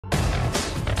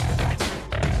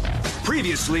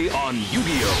Previously on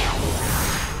Yu-Gi-Oh!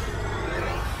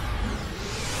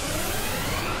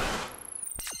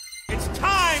 It's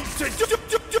time to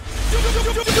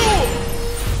duel!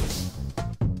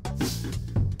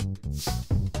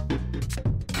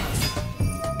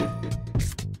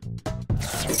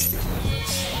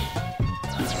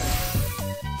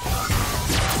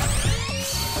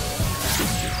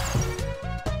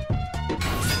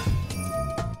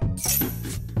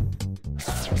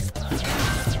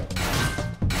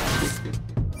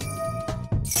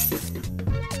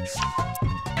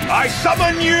 I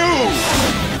summon you!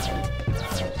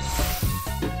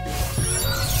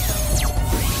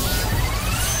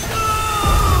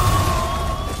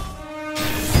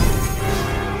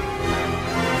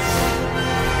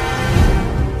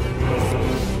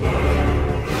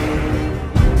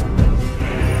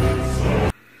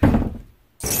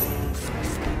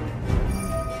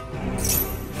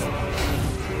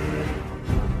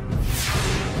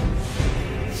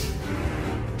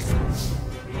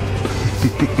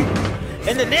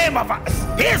 In the name of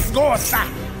Space Ghost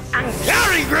and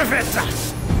Gary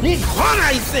Griffith,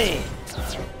 Nikon say.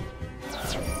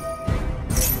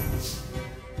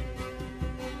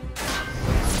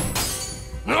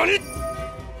 Nordic.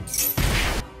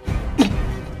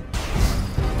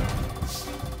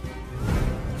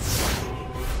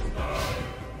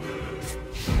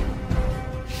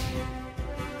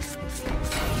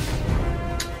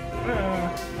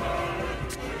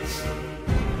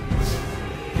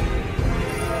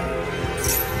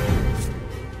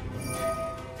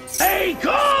 They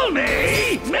call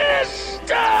me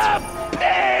Mr.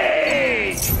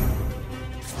 Pig!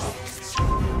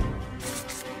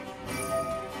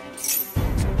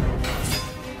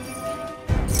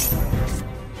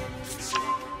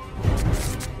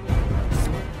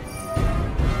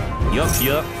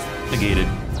 Yup, negated.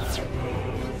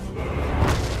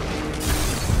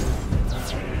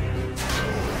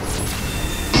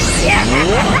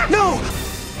 No!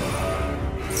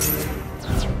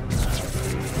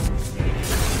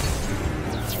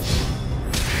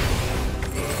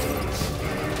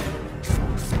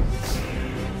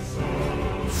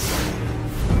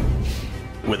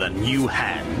 With a new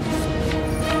hand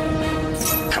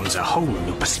comes a whole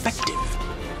new perspective.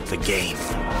 The game,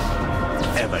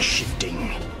 ever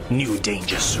shifting, new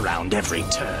dangers surround every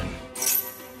turn.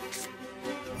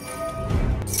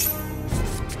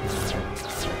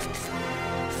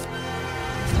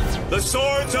 The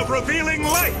swords of revealing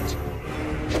light!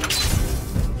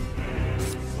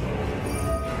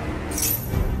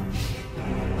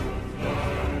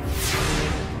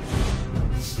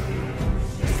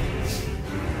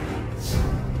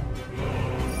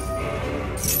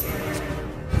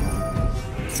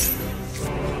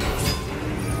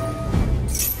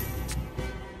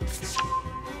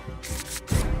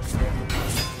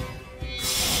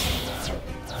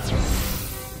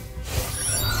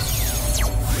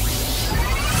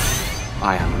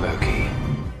 I am Loki.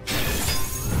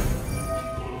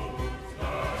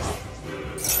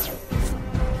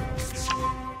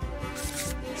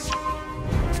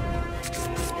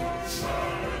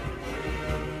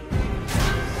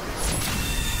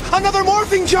 Another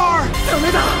morphing jar!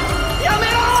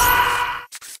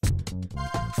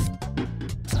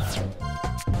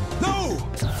 No!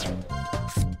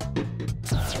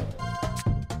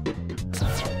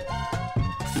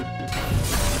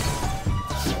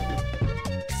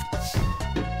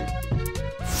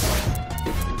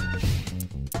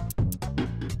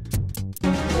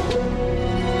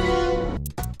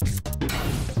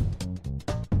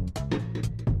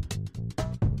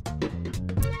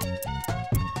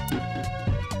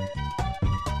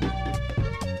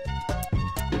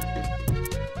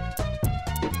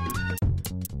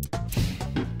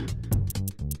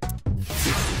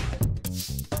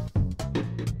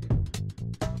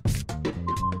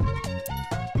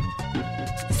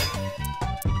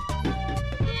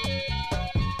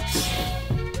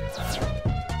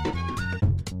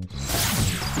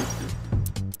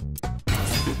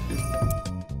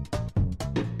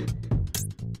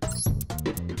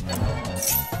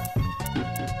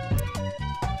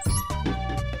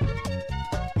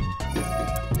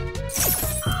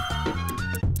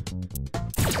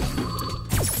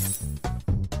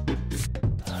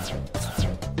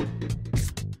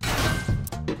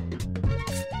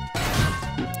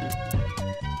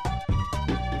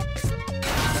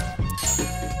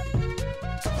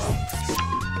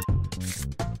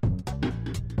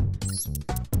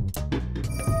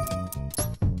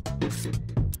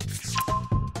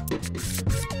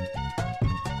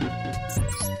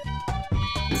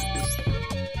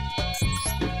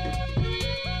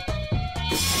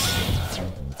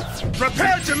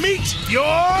 Prepare to meet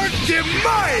your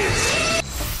demise!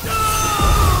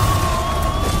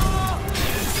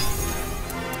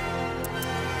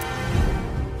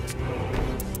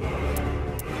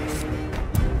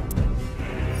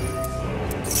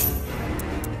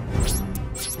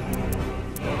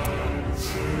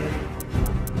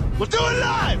 We'll do it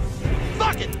live!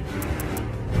 Fuck it!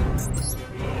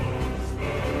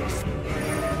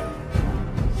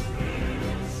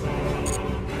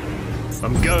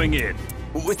 I'm going in.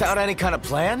 Without any kind of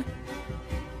plan?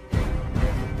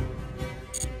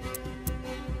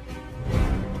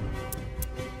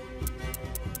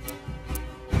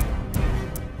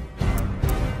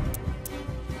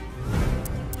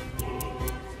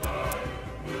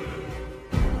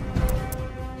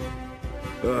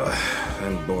 Ugh,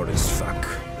 I'm bored as fuck.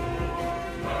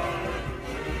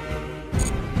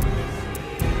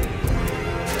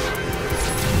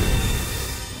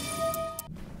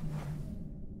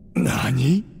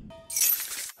 Nani?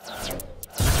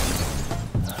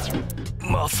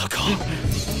 Masaka?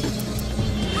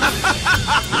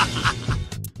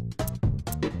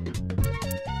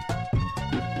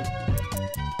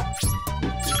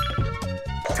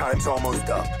 Time's almost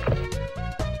up.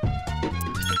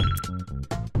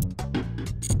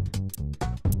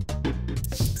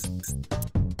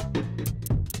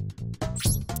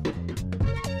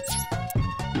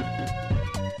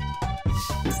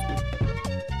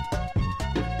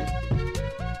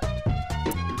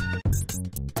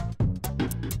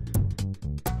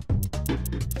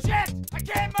 Shit! I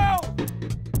can't move!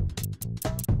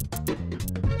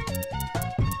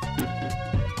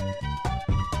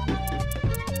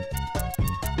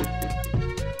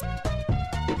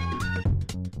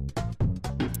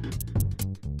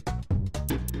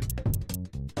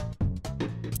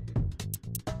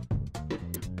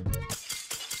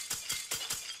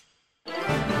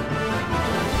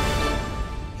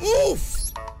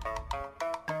 Oof!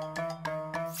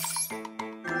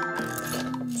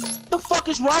 The fuck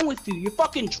is wrong with you? You're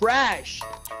fucking trash.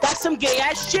 That's some gay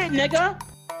ass shit, nigga.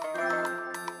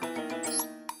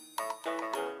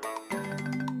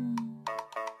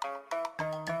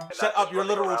 Shut up, you're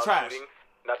literal trash.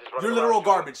 You're literal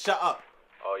garbage, shut up.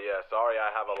 Oh yeah, sorry I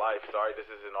have a life. Sorry this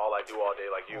isn't all I do all day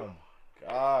like you.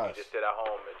 Gosh. You just sit at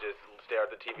home and just stare at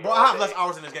the TV Bro, all I have day. less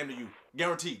hours in this game than you.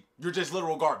 Guaranteed. You're just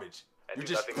literal garbage. And You're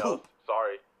do just nothing poop. else.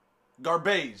 Sorry.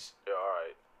 Garbage. Yeah,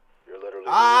 alright. You're literally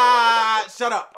Ah, shut up.